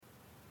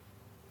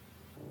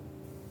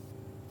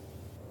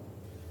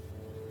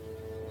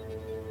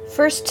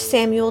1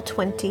 Samuel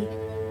 20.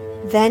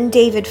 Then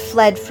David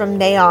fled from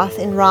Naioth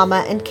in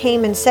Ramah and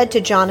came and said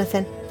to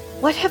Jonathan,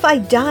 "What have I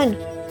done?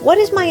 What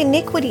is my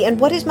iniquity and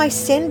what is my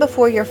sin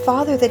before your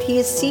father that he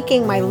is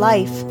seeking my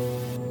life?"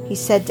 He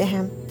said to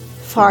him,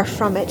 "Far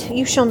from it,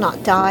 you shall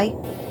not die.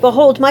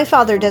 Behold, my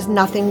father does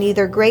nothing,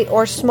 neither great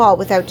or small,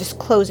 without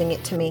disclosing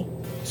it to me.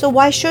 So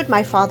why should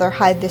my father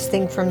hide this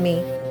thing from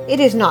me?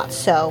 It is not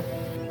so."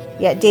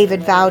 Yet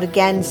David vowed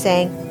again,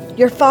 saying,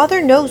 "Your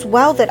father knows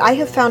well that I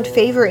have found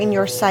favor in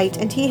your sight,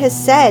 and he has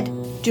said,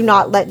 'Do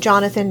not let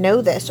Jonathan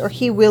know this, or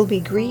he will be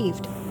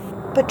grieved.'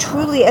 But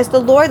truly, as the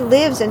Lord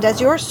lives and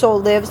as your soul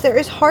lives, there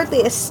is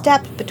hardly a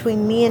step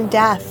between me and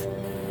death."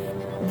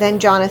 Then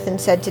Jonathan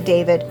said to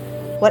David,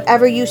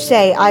 "Whatever you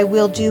say, I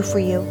will do for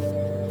you."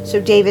 So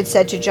David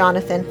said to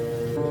Jonathan,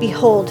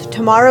 "Behold,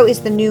 tomorrow is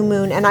the new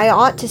moon, and I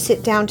ought to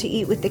sit down to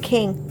eat with the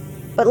king.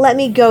 But let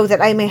me go,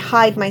 that I may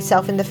hide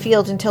myself in the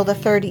field until the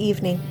third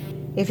evening.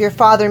 If your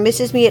father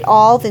misses me at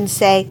all, then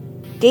say,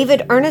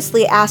 'David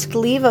earnestly asked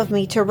leave of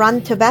me to run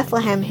to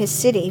Bethlehem his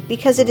city,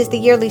 because it is the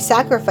yearly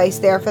sacrifice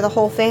there for the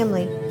whole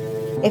family.'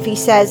 If he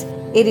says,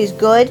 'It is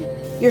good,'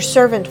 your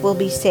servant will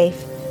be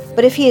safe.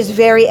 But if he is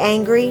very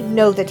angry,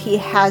 know that he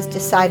has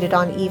decided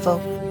on evil.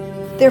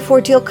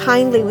 Therefore deal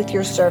kindly with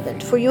your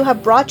servant, for you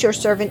have brought your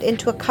servant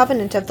into a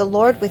covenant of the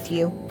Lord with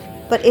you.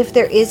 But if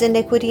there is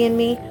iniquity in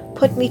me,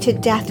 put me to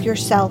death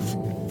yourself.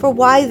 For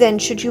why then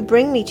should you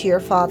bring me to your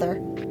father?"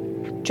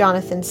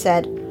 Jonathan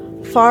said,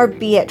 "Far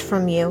be it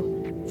from you.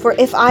 For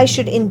if I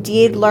should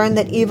indeed learn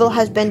that evil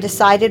has been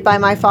decided by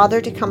my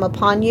father to come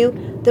upon you,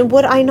 then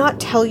would I not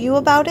tell you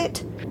about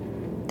it?"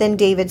 Then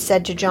David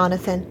said to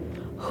Jonathan,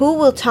 "Who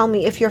will tell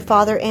me if your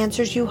father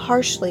answers you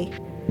harshly?"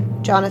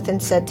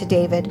 Jonathan said to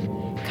David,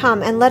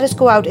 "Come and let us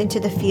go out into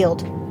the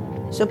field."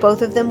 So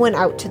both of them went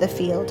out to the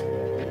field.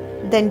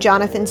 Then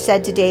Jonathan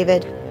said to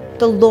David,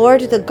 "The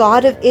Lord, the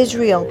God of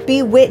Israel,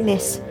 be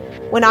witness.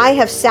 When I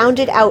have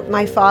sounded out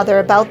my father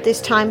about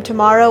this time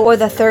tomorrow or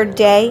the third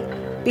day,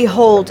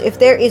 behold, if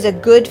there is a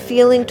good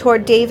feeling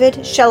toward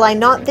David, shall I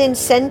not then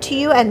send to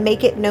you and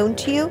make it known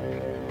to you?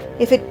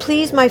 If it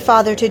please my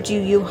father to do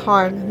you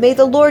harm, may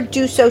the Lord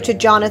do so to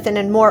Jonathan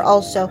and more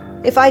also,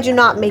 if I do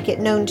not make it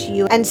known to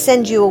you and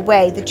send you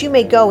away, that you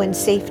may go in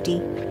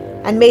safety.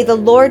 And may the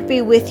Lord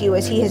be with you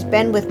as he has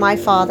been with my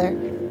father.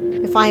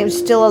 If I am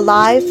still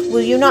alive,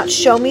 will you not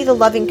show me the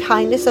loving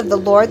kindness of the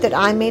Lord, that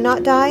I may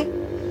not die?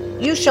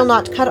 You shall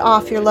not cut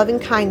off your loving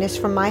kindness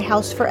from my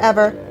house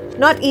forever,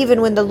 not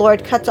even when the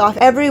Lord cuts off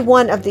every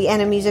one of the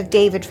enemies of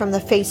David from the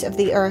face of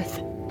the earth."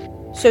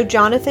 So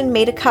Jonathan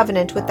made a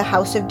covenant with the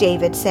house of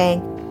David,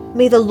 saying,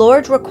 "May the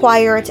Lord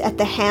require it at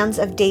the hands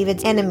of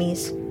David's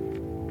enemies."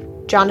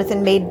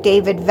 Jonathan made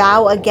David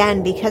vow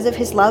again because of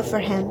his love for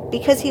him,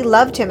 because he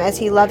loved him as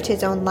he loved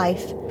his own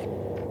life.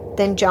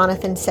 Then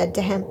Jonathan said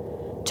to him,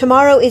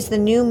 "Tomorrow is the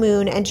new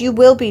moon, and you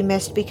will be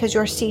missed because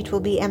your seat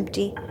will be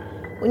empty.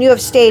 When you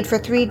have stayed for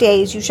 3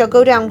 days, you shall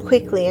go down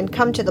quickly and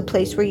come to the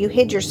place where you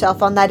hid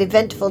yourself on that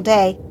eventful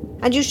day,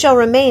 and you shall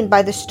remain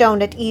by the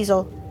stone at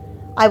Ezel.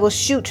 I will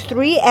shoot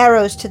 3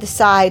 arrows to the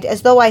side,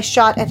 as though I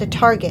shot at a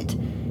target.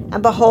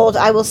 And behold,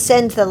 I will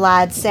send the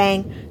lad,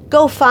 saying,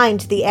 'Go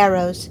find the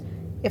arrows.'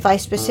 If I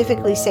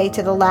specifically say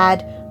to the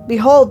lad,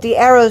 'Behold, the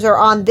arrows are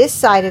on this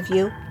side of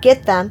you,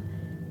 get them,'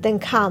 then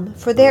come,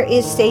 for there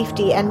is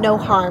safety and no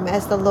harm,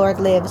 as the Lord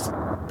lives.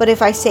 But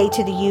if I say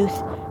to the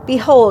youth,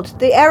 'Behold,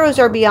 the arrows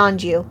are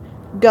beyond you,'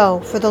 go,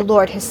 for the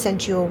Lord has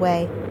sent you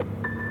away.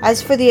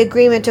 As for the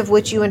agreement of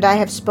which you and I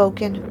have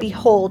spoken,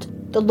 behold,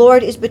 the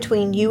Lord is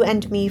between you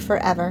and me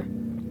forever."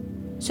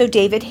 So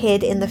David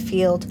hid in the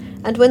field,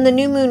 and when the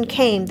new moon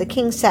came, the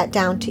king sat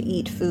down to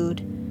eat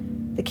food.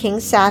 The king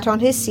sat on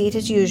his seat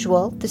as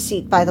usual, the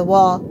seat by the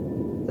wall.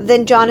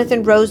 Then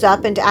Jonathan rose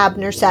up, and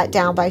Abner sat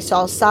down by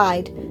Saul's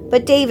side,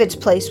 but David's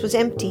place was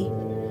empty.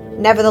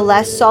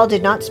 Nevertheless, Saul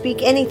did not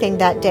speak anything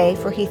that day,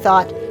 for he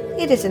thought,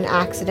 "It is an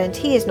accident,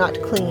 he is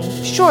not clean.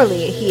 Surely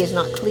he is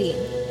not clean."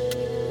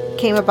 It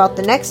came about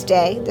the next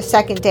day, the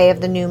second day of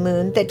the new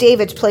moon, that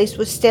David's place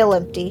was still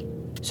empty.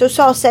 So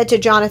Saul said to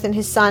Jonathan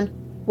his son,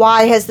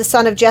 "Why has the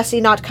son of Jesse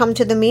not come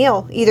to the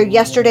meal, either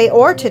yesterday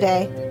or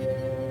today?"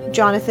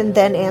 Jonathan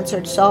then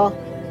answered Saul,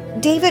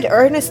 "David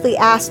earnestly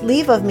asked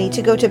leave of me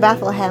to go to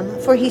Bethlehem,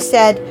 for he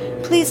said,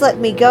 'Please let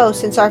me go,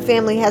 since our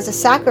family has a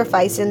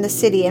sacrifice in the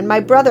city, and my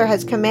brother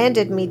has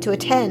commanded me to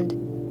attend.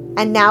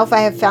 And now if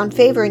I have found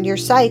favor in your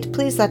sight,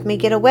 please let me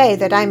get away,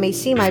 that I may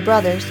see my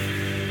brothers.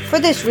 For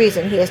this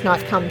reason he has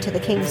not come to the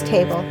king's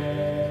table.'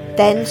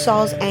 Then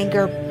Saul's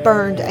anger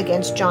burned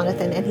against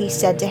Jonathan, and he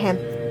said to him,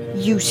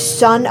 'You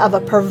son of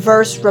a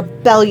perverse,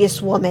 rebellious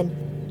woman!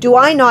 Do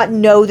I not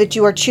know that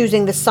you are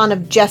choosing the son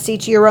of Jesse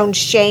to your own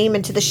shame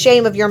and to the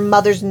shame of your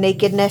mother's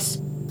nakedness?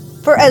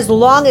 For as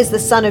long as the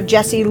son of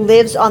Jesse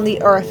lives on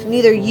the earth,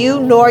 neither you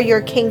nor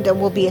your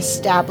kingdom will be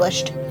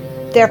established.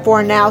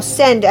 Therefore now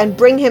send and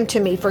bring him to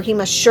me, for he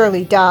must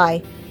surely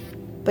die.'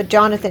 But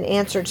Jonathan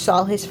answered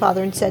Saul his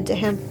father and said to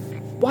him,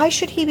 'Why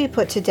should he be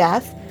put to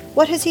death?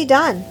 What has he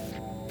done?'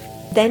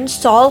 Then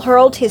Saul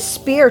hurled his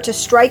spear to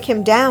strike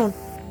him down.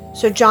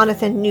 So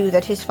Jonathan knew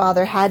that his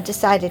father had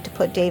decided to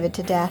put David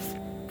to death.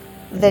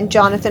 Then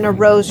Jonathan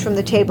arose from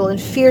the table in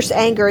fierce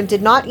anger and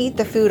did not eat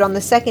the food on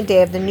the second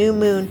day of the new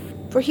moon,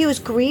 for he was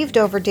grieved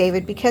over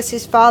David because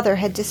his father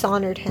had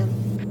dishonored him.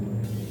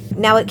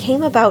 Now it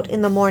came about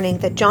in the morning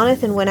that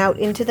Jonathan went out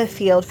into the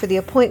field for the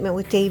appointment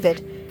with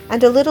David,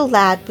 and a little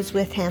lad was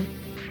with him.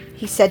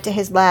 He said to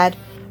his lad,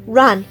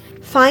 "Run,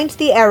 find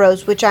the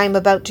arrows which I am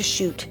about to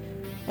shoot."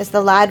 As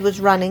the lad was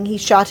running, he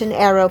shot an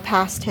arrow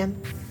past him.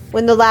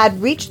 When the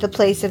lad reached the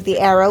place of the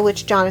arrow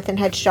which Jonathan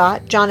had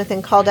shot,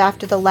 Jonathan called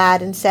after the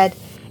lad and said,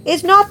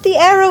 "Is not the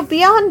arrow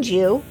beyond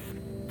you?"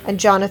 And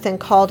Jonathan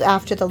called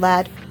after the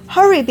lad,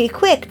 "Hurry, be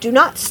quick, do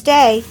not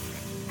stay."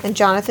 And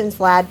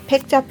Jonathan's lad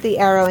picked up the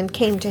arrow and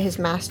came to his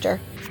master.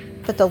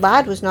 But the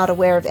lad was not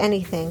aware of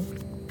anything.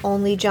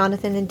 Only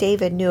Jonathan and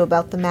David knew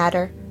about the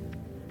matter.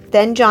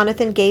 Then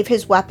Jonathan gave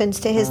his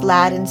weapons to his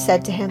lad and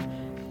said to him,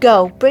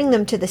 "Go, bring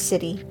them to the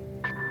city."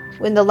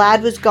 When the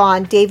lad was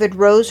gone, David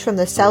rose from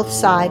the south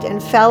side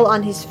and fell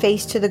on his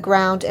face to the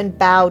ground and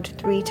bowed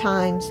 3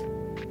 times.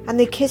 And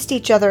they kissed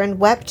each other and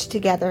wept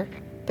together,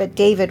 but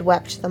David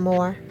wept the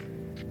more.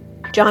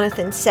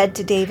 Jonathan said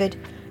to David,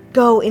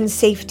 "Go in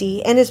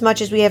safety,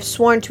 inasmuch as we have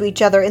sworn to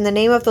each other in the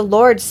name of the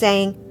Lord,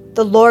 saying,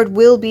 'The Lord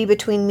will be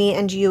between me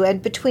and you,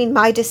 and between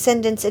my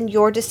descendants and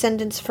your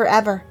descendants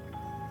forever.'"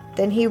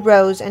 Then he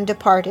rose and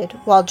departed,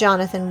 while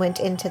Jonathan went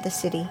into the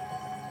city.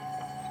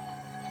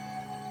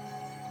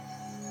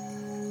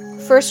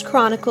 1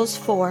 Chronicles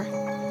 4.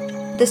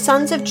 The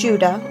sons of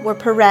Judah were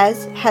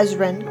Perez,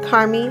 Hezron,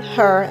 Carmi,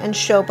 Hur, and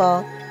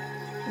Shobal.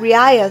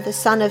 Reiah the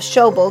son of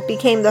Shobal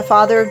became the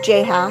father of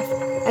Jahath,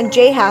 and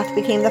Jahath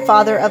became the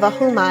father of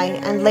Ahumai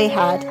and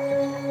Lahad.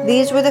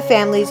 These were the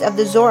families of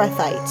the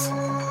Zorathites.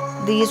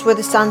 These were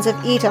the sons of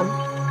Etam,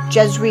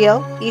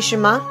 Jezreel,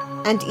 Ishma,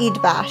 and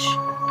Idbash.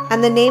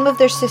 And the name of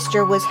their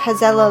sister was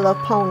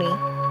Hazeleloponi.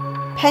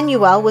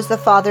 Penuel was the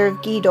father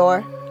of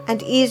Gedor,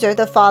 and Ezer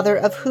the father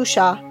of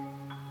Hushah.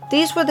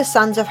 These were the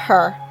sons of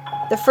Hur,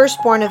 the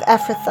firstborn of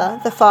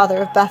Ephrathah, the father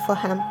of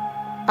Bethlehem.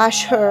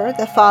 Ashur,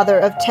 the father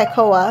of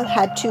Tekoa,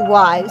 had 2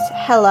 wives,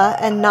 Helah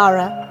and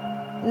Nara.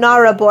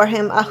 Nara bore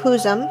him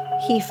Ahuzam,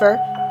 Hepher,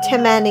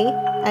 Temeni,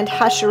 and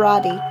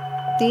Hasharadi.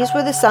 These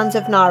were the sons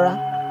of Nara.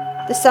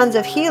 The sons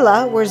of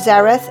Helah were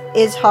Zereth,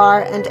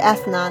 Izhar, and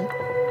Ethnan.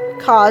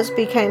 Koz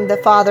became the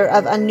father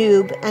of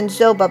Anub and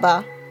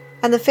Zobabah,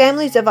 and the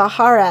families of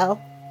Aharel,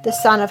 the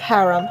son of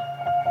Haram.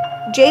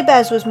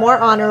 Jabez was more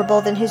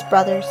honorable than his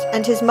brothers,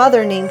 and his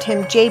mother named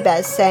him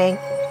Jabez, saying,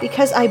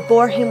 "Because I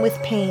bore him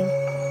with pain."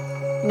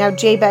 Now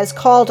Jabez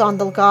called on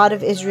the God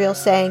of Israel,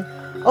 saying,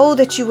 "Oh,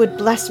 that you would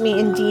bless me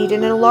indeed,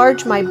 and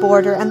enlarge my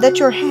border, and that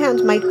your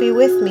hand might be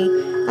with me,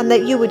 and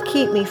that you would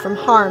keep me from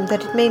harm,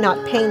 that it may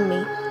not pain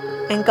me."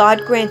 And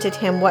God granted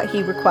him what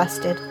he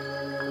requested.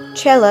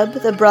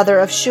 Chelub, the brother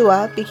of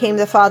Shua, became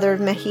the father of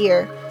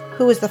Mehir,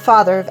 who was the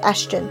father of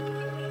Eshton.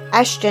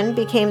 Eshton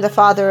became the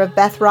father of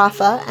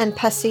Bethrapha and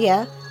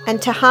Paseah,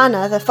 and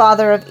Tahana the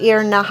father of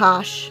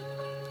Ir-Nahash.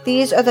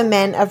 These are the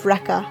men of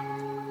Rekah.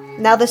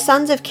 Now the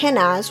sons of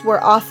Kenaz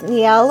were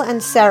Othniel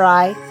and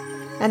Sarai,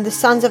 and the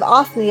sons of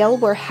Othniel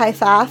were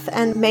Hithath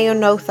and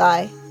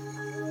Meonothai.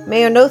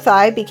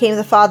 Meonothai became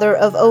the father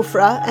of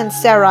Ophrah, and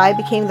Sarai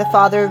became the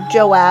father of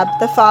Joab,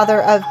 the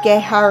father of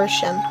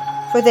Geharashim,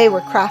 for they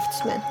were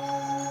craftsmen.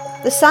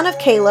 The son of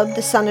Caleb,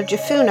 the son of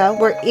Jephunneh,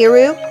 were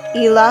Iru,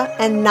 Elah,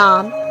 and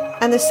Nam,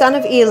 and the son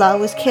of Elah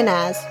was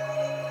Kenaz.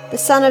 The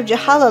son of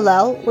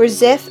Jehalalel were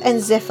Ziph and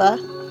Ziphah,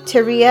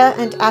 Teriah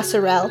and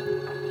Asarel.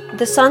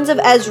 The sons of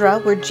Ezra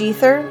were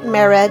Jether,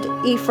 Mered,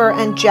 Epher,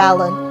 and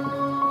Jalon.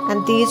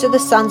 And these are the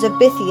sons of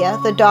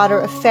Bithiah, the daughter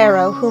of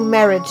Pharaoh, whom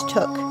Mered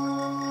took.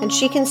 And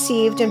she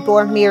conceived and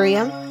bore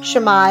Miriam,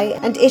 Shammai,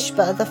 and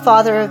Ishba, the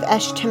father of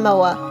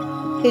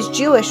Eshtemoa. His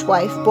Jewish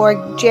wife bore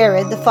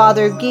Jared, the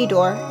father of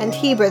Gedor, and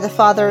Heber, the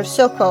father of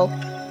Soko,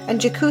 and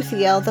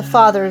Jekuthiel, the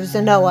father of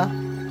Zanoah.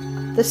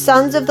 The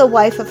sons of the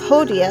wife of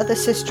Hodiah, the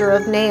sister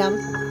of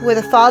Naam, were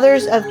the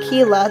fathers of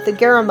Keilah the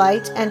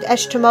Geramite and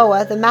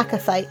Eshtemoa the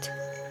Maacathite.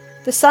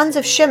 The sons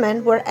of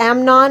Shimon were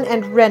Amnon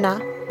and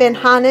Rinnah,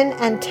 Ben-Hanan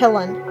and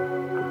Tilon.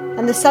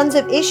 And the sons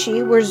of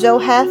Ishi were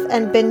Zoheth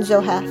and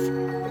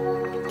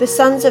Ben-Zoheth. The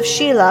sons of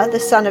Shelah, the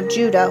son of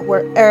Judah,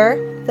 were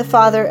the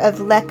father of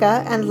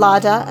Lekah, and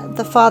Lada,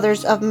 the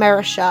fathers of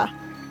Mareshah,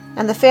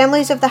 and the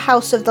families of the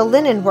house of the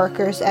linen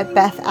workers at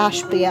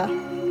Beth-Ashbea.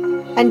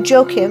 And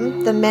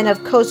Joachim, the men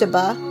of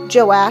Kozeba,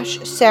 Joash,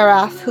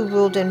 Seraph, who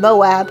ruled in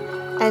Moab,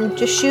 and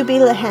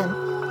Jeshubi-Lehem,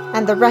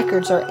 and the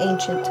records are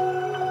ancient.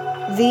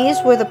 These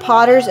were the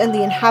potters and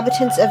the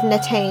inhabitants of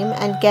Netaim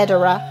and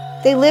Gedera.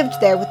 They lived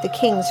there with the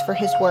kings for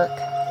his work.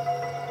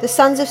 The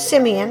sons of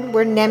Simeon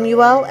were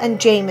Nemuel and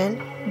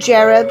Jamin,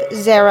 Jereb,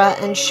 Zerah,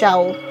 and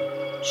Shaul.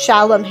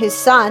 Shallum his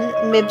son,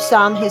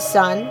 Mibsam his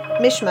son,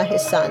 Mishma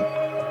his son.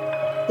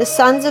 The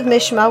sons of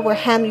Mishma were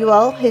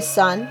Hamuel his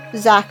son,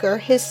 Zachar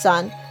his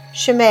son,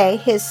 Shimei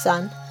his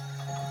son.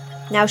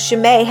 Now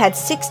Shimei had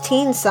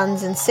 16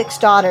 sons and 6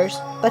 daughters,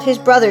 but his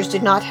brothers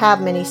did not have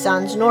many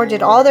sons, nor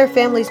did all their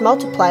families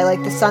multiply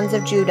like the sons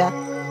of Judah.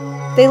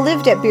 They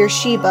lived at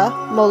Beersheba,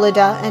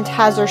 Moladah, and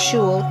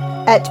Hazar-Shual,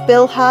 at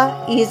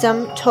Bilhah,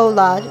 Ezem,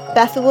 Tolad,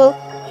 Bethuel,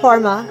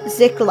 Hormah,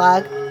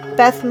 Ziklag,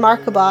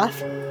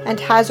 Beth-Marcaboth, and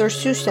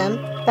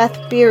Hazar-Susem,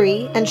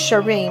 Beth-Biri, and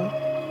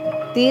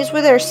Sharim. These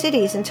were their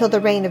cities until the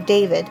reign of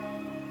David.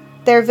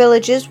 Their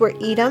villages were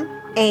Edom,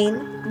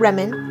 Ain,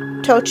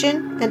 Remen,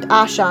 Tochin, and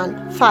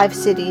Ashan, 5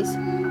 cities,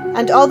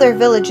 and all their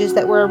villages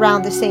that were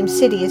around the same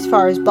city as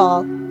far as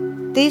Baal.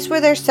 These were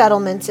their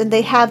settlements, and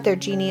they have their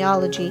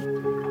genealogy.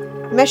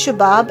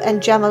 Meshubab,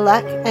 and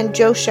Jamelech, and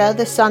Josha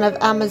the son of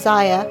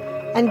Amaziah,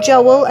 and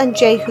Joel, and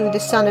Jehu the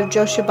son of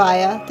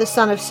Joshabiah, the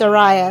son of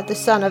Sariah, the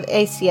son of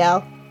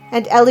Asiel,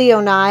 and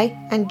Elionai,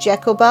 and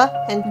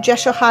Jekobah, and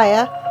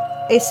Jeshoiah,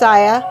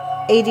 Asaiah,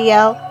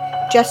 Adiel,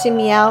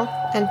 Jesimiel,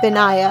 and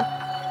Benaiah,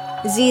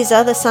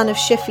 Ziza the son of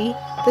Shiphi,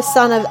 the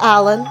son of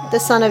Alon, the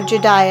son of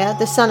Jediah,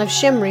 the son of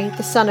Shimri,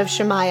 the son of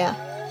Shemaiah.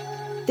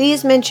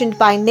 These mentioned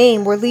by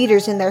name were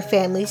leaders in their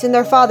families, and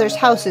their fathers'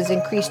 houses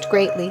increased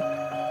greatly.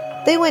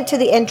 They went to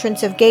the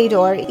entrance of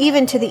Gedor,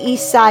 even to the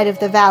east side of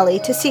the valley,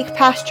 to seek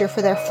pasture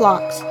for their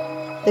flocks.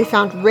 They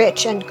found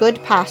rich and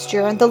good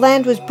pasture, and the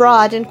land was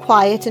broad and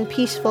quiet and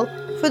peaceful,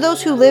 for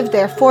those who lived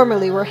there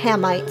formerly were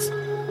Hamites.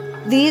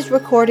 These,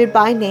 recorded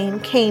by name,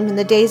 came in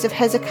the days of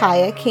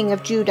Hezekiah, king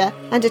of Judah,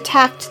 and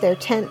attacked their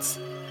tents,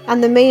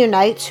 and the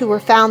Meunites who were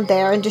found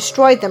there, and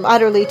destroyed them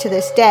utterly to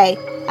this day,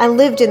 and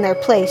lived in their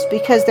place,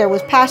 because there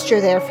was pasture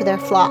there for their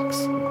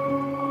flocks.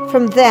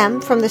 From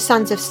them, from the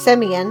sons of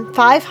Simeon,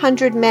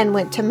 500 men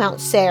went to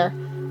Mount Seir,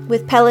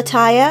 with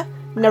Pelatiah,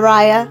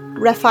 Neriah,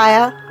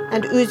 Rephaiah,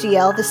 and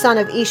Uzziel, the son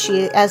of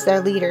Ishi, as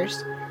their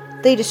leaders.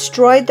 They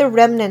destroyed the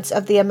remnants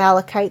of the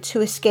Amalekites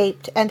who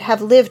escaped, and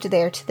have lived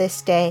there to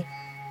this day.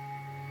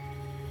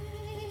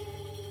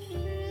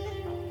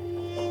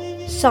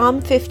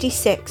 Psalm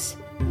 56.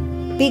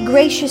 Be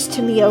gracious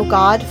to me, O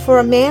God, for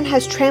a man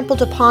has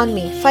trampled upon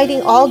me.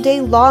 Fighting all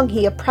day long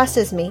he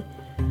oppresses me.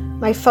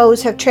 My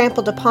foes have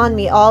trampled upon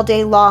me all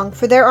day long,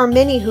 for there are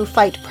many who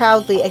fight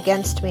proudly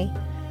against me.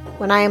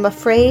 When I am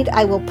afraid,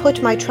 I will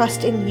put my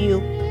trust in you.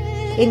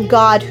 In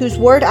God, whose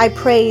word I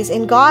praise,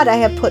 in God I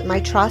have put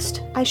my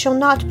trust. I shall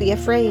not be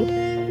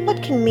afraid.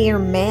 What can mere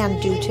man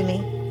do to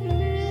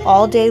me?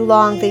 All day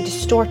long they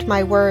distort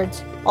my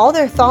words. All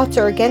their thoughts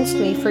are against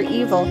me for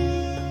evil.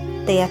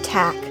 They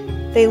attack.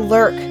 They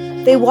lurk.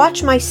 They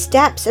watch my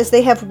steps as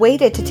they have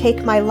waited to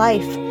take my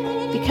life.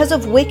 Because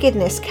of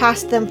wickedness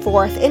cast them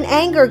forth. In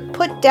anger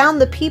put down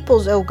the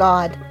peoples, O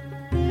God.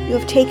 You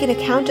have taken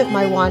account of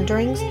my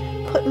wanderings.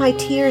 Put my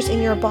tears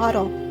in your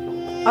bottle.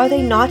 Are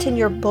they not in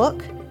your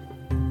book?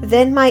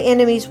 Then my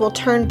enemies will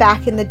turn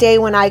back in the day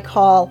when I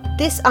call.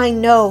 This I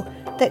know,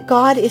 that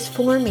God is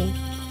for me.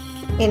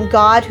 In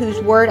God, whose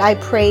word I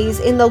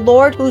praise, in the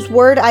Lord, whose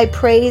word I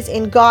praise,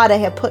 in God I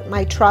have put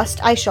my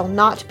trust. I shall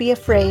not be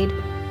afraid.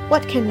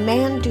 What can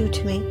man do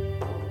to me?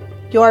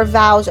 Your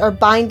vows are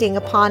binding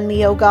upon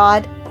me, O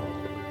God.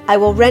 I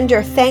will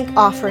render thank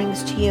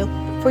offerings to you,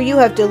 for you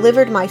have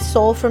delivered my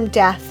soul from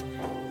death,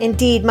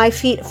 indeed my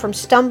feet from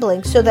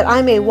stumbling, so that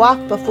I may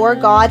walk before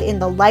God in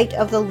the light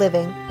of the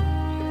living.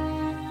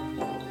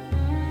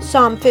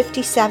 Psalm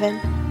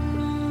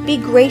 57. Be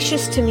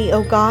gracious to me,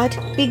 O God,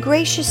 be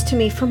gracious to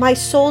me, for my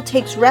soul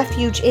takes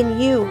refuge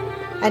in you,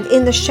 and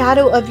in the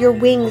shadow of your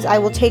wings I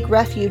will take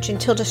refuge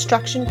until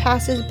destruction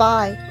passes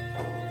by.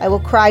 I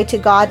will cry to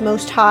God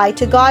Most High,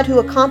 to God who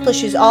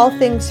accomplishes all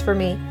things for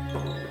me.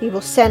 He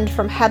will send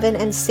from heaven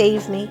and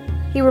save me.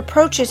 He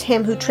reproaches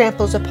him who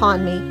tramples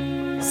upon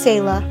me.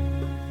 Selah.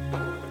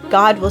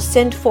 God will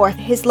send forth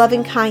his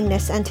loving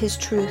kindness and his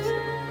truth.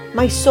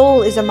 My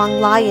soul is among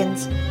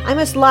lions. I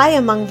must lie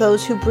among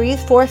those who breathe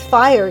forth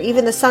fire,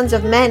 even the sons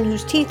of men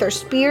whose teeth are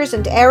spears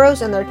and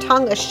arrows and their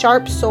tongue a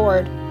sharp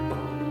sword.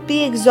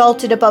 Be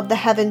exalted above the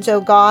heavens, O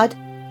God.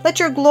 Let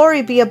your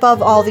glory be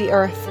above all the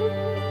earth.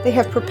 They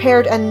have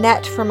prepared a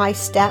net for my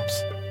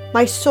steps.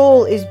 My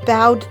soul is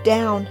bowed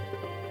down.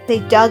 They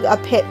dug a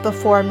pit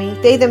before me.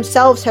 They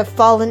themselves have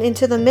fallen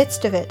into the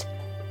midst of it.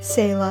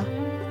 Selah.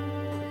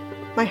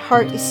 My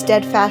heart is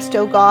steadfast,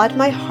 O God.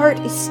 My heart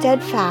is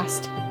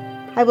steadfast.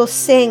 I will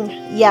sing,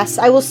 yes,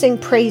 I will sing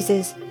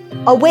praises.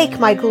 Awake,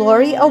 my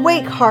glory,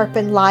 awake, harp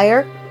and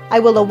lyre. I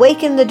will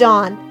awaken the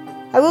dawn.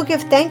 I will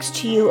give thanks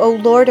to you, O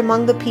Lord,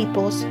 among the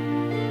peoples.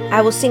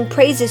 I will sing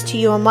praises to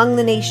you among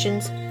the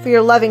nations, for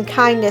your loving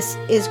kindness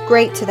is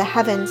great to the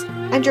heavens,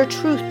 and your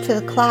truth to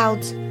the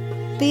clouds.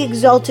 Be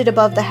exalted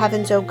above the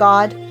heavens, O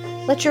God.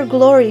 Let your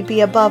glory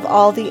be above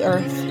all the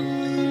earth.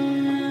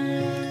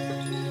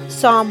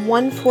 Psalm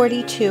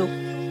 142.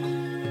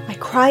 I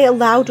cry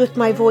aloud with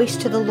my voice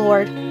to the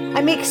Lord.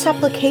 I make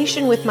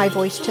supplication with my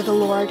voice to the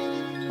Lord.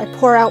 I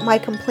pour out my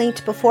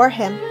complaint before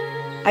him.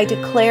 I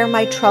declare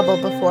my trouble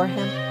before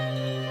him.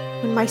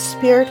 When my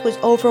spirit was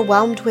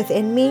overwhelmed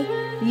within me,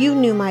 you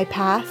knew my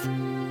path.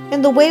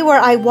 In the way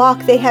where I walk,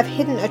 they have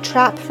hidden a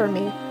trap for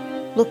me.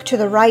 Look to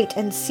the right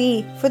and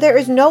see, for there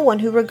is no one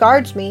who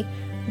regards me.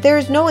 There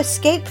is no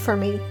escape for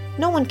me.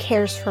 No one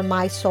cares for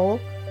my soul.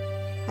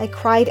 I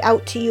cried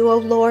out to you, O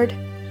Lord.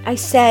 I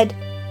said,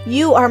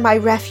 you are my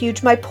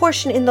refuge, my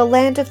portion in the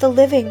land of the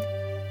living.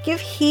 Give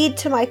heed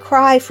to my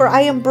cry, for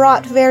I am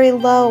brought very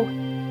low.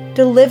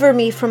 Deliver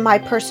me from my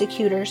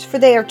persecutors, for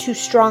they are too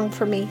strong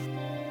for me.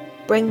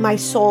 Bring my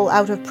soul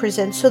out of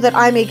prison, so that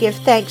I may give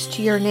thanks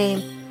to your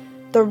name.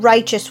 The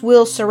righteous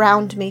will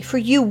surround me, for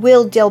you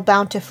will deal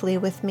bountifully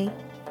with me.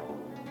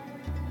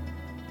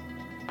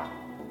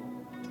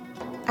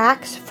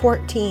 Acts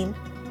 14.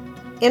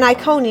 In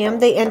Iconium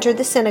they entered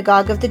the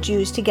synagogue of the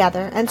Jews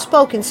together, and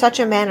spoke in such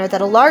a manner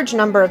that a large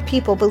number of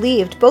people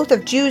believed, both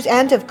of Jews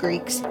and of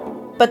Greeks.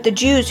 But the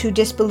Jews who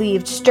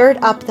disbelieved stirred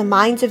up the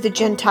minds of the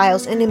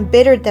Gentiles and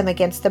embittered them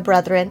against the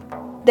brethren.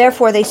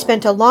 Therefore they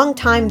spent a long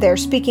time there,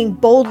 speaking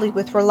boldly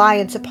with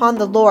reliance upon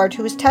the Lord,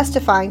 who was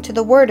testifying to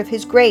the word of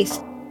his grace,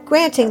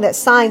 granting that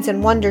signs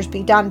and wonders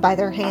be done by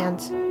their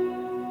hands.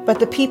 But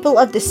the people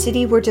of the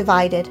city were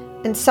divided,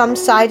 and some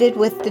sided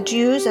with the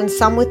Jews and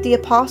some with the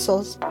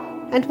apostles.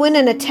 And when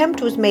an attempt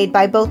was made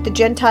by both the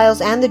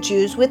Gentiles and the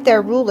Jews with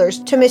their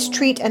rulers to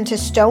mistreat and to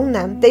stone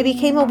them, they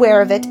became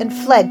aware of it and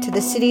fled to the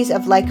cities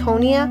of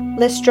Lycaonia,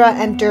 Lystra,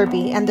 and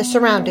Derbe, and the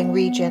surrounding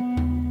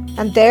region.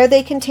 And there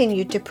they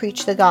continued to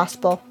preach the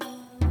gospel.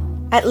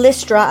 At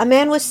Lystra a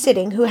man was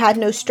sitting who had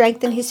no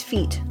strength in his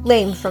feet,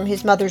 lame from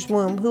his mother's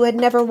womb, who had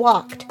never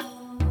walked.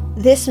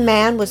 This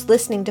man was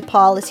listening to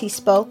Paul as he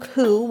spoke,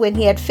 who, when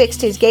he had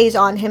fixed his gaze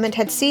on him and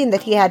had seen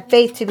that he had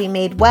faith to be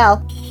made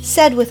well,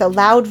 said with a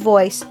loud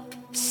voice,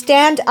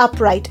 "Stand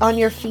upright on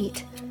your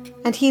feet."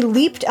 And he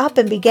leaped up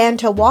and began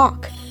to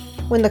walk.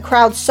 When the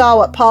crowd saw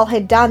what Paul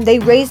had done, they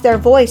raised their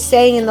voice,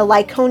 saying in the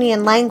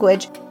Lycaonian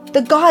language,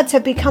 "The gods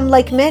have become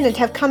like men and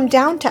have come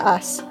down to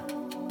us."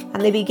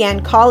 And they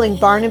began calling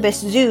Barnabas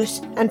Zeus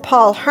and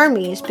Paul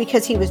Hermes,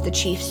 because he was the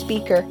chief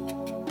speaker.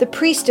 The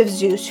priest of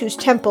Zeus, whose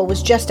temple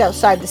was just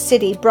outside the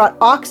city, brought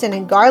oxen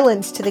and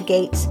garlands to the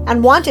gates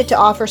and wanted to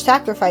offer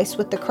sacrifice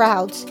with the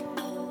crowds.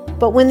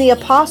 But when the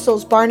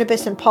apostles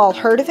Barnabas and Paul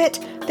heard of it,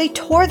 they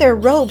tore their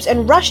robes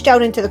and rushed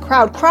out into the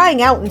crowd,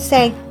 crying out and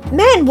saying,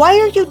 "Men, why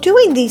are you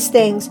doing these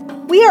things?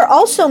 We are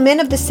also men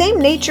of the same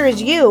nature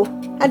as you,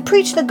 and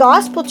preach the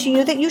gospel to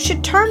you that you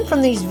should turn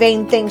from these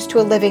vain things to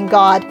a living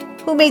God,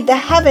 who made the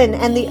heaven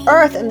and the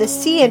earth and the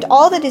sea and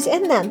all that is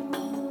in them.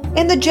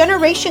 In the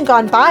generation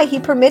gone by, he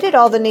permitted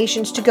all the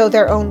nations to go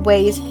their own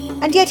ways,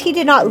 and yet he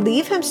did not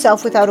leave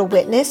himself without a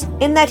witness,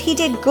 in that he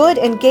did good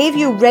and gave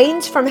you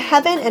rains from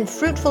heaven and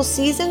fruitful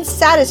seasons,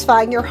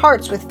 satisfying your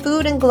hearts with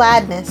food and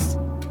gladness."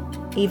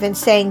 Even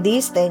saying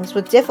these things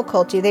with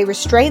difficulty, they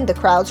restrained the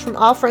crowds from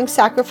offering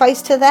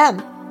sacrifice to them.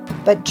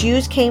 But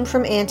Jews came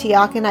from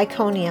Antioch and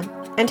Iconium,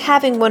 and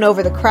having won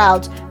over the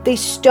crowds, they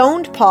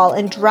stoned Paul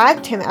and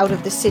dragged him out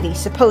of the city,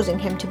 supposing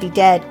him to be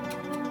dead.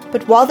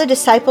 But while the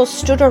disciples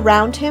stood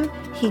around him,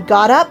 he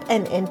got up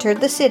and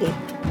entered the city.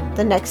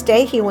 The next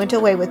day he went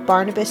away with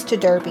Barnabas to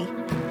Derbe.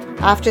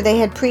 After they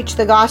had preached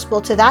the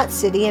gospel to that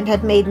city and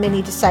had made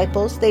many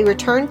disciples, they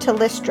returned to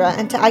Lystra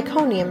and to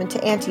Iconium and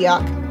to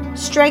Antioch,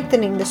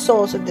 strengthening the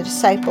souls of the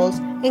disciples,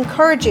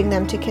 encouraging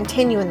them to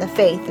continue in the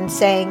faith, and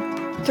saying,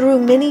 "Through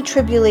many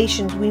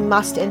tribulations we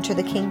must enter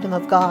the kingdom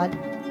of God."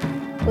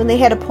 When they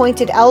had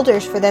appointed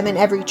elders for them in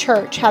every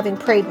church, having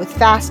prayed with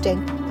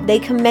fasting, they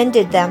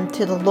commended them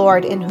to the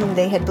Lord in whom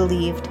they had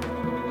believed.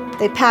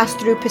 They passed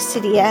through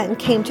Pisidia and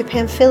came to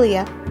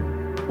Pamphylia.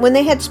 When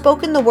they had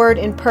spoken the word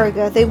in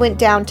Perga, they went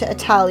down to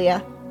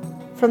Attalia.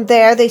 From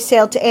there they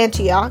sailed to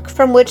Antioch,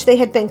 from which they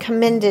had been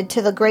commended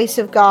to the grace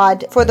of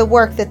God for the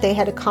work that they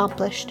had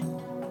accomplished.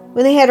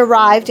 When they had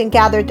arrived and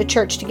gathered the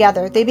church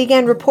together, they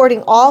began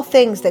reporting all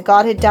things that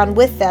God had done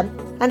with them,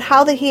 and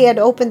how that he had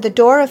opened the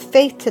door of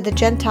faith to the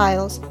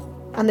Gentiles.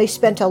 And they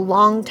spent a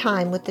long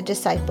time with the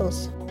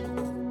disciples.